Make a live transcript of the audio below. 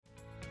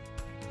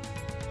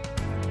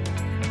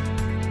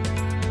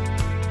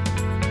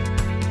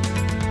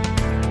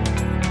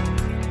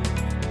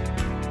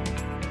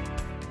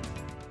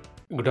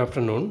Good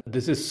afternoon.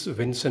 This is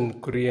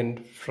Vincent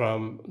Kurian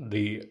from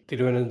the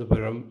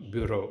Thiruvananthapuram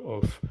Bureau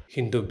of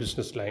Hindu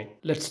Business Line.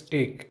 Let's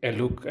take a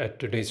look at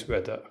today's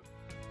weather.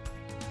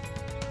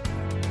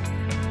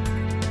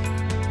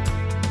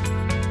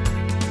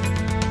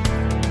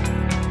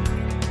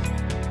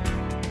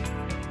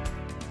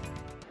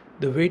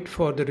 The wait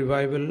for the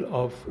revival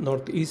of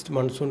northeast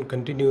monsoon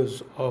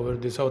continues over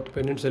the South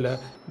Peninsula,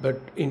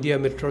 but India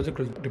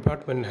Meteorological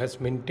Department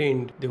has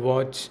maintained the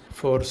watch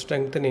for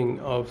strengthening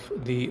of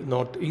the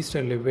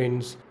northeasterly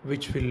winds,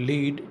 which will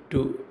lead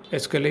to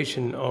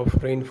escalation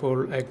of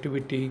rainfall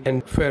activity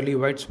and fairly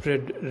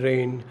widespread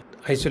rain,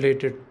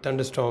 isolated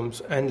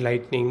thunderstorms and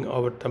lightning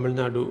over Tamil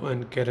Nadu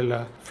and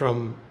Kerala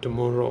from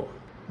tomorrow.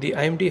 The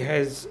IMD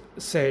has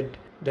said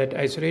that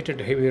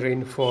isolated heavy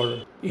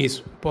rainfall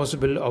is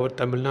possible over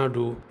Tamil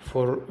Nadu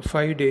for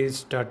 5 days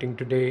starting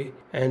today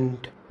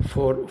and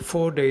for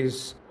 4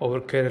 days over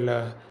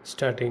Kerala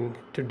starting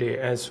today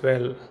as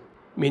well.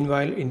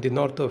 Meanwhile, in the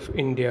north of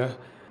India,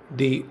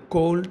 the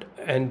cold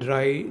and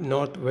dry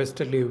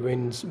northwesterly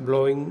winds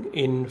blowing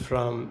in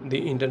from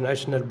the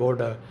international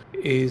border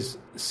is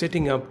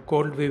setting up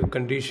cold wave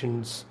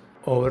conditions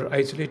over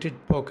isolated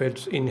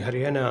pockets in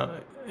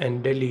Haryana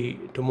and Delhi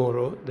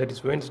tomorrow, that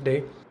is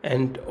Wednesday,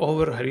 and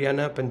over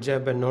Haryana,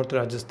 Punjab and North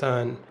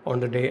Rajasthan on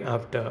the day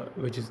after,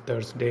 which is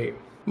Thursday.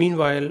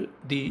 Meanwhile,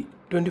 the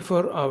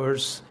 24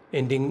 hours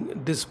ending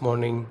this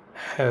morning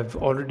have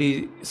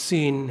already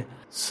seen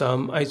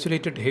some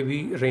isolated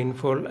heavy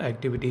rainfall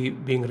activity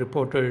being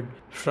reported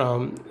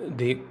from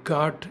the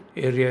Ghat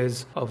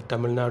areas of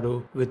Tamil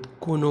Nadu, with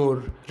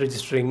Kunur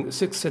registering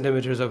 6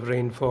 centimeters of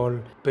rainfall,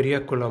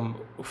 Periyakulam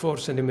 4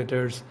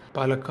 centimeters,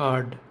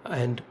 Palakkad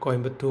and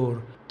Coimbatore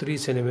 3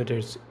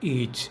 centimeters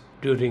each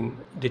during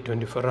the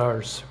 24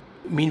 hours.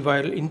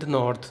 Meanwhile, in the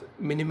north,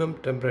 minimum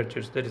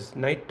temperatures, that is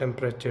night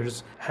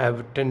temperatures,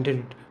 have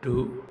tended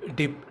to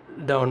dip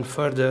down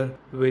further,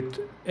 with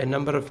a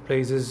number of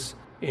places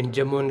in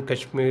Jammu and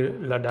Kashmir,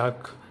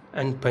 Ladakh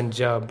and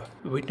Punjab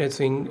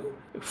witnessing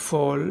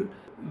fall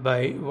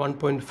by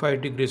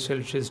 1.5 degrees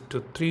Celsius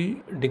to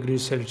 3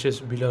 degrees Celsius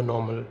below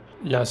normal.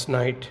 Last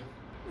night,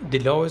 the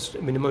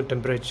lowest minimum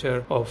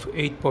temperature of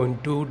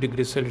 8.2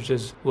 degrees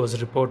Celsius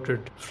was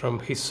reported from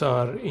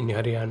Hisar in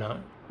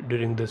Haryana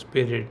during this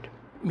period.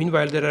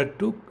 Meanwhile, there are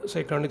two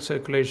cyclonic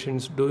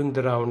circulations doing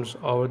the rounds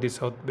over the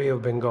South Bay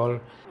of Bengal,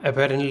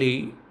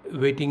 apparently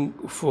waiting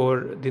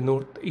for the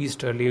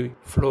northeasterly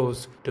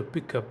flows to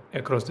pick up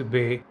across the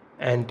bay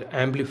and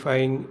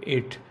amplifying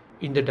it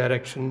in the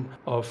direction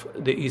of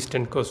the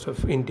eastern coast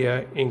of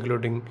India,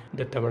 including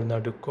the Tamil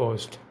Nadu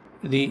coast.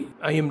 The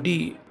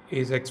IMD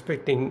is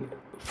expecting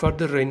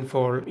further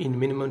rainfall in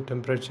minimum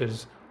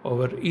temperatures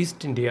over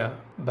East India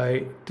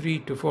by 3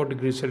 to 4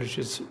 degrees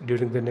Celsius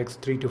during the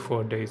next 3 to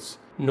 4 days.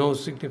 No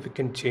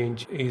significant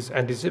change is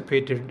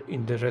anticipated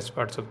in the rest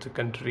parts of the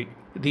country.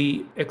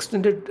 The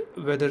extended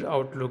weather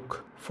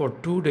outlook for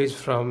 2 days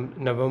from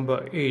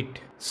November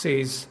 8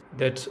 says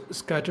that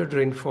scattered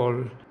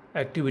rainfall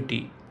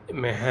activity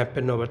may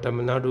happen over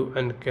Tamil Nadu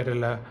and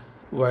Kerala,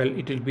 while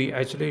it will be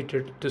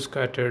isolated to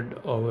scattered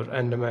over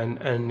Andaman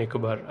and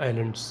Nicobar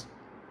Islands.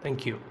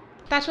 Thank you.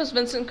 That was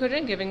Vincent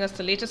Kurian giving us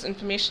the latest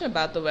information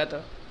about the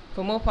weather.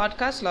 For more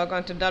podcasts, log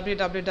on to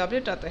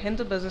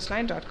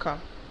www.thehindubusinessline.com.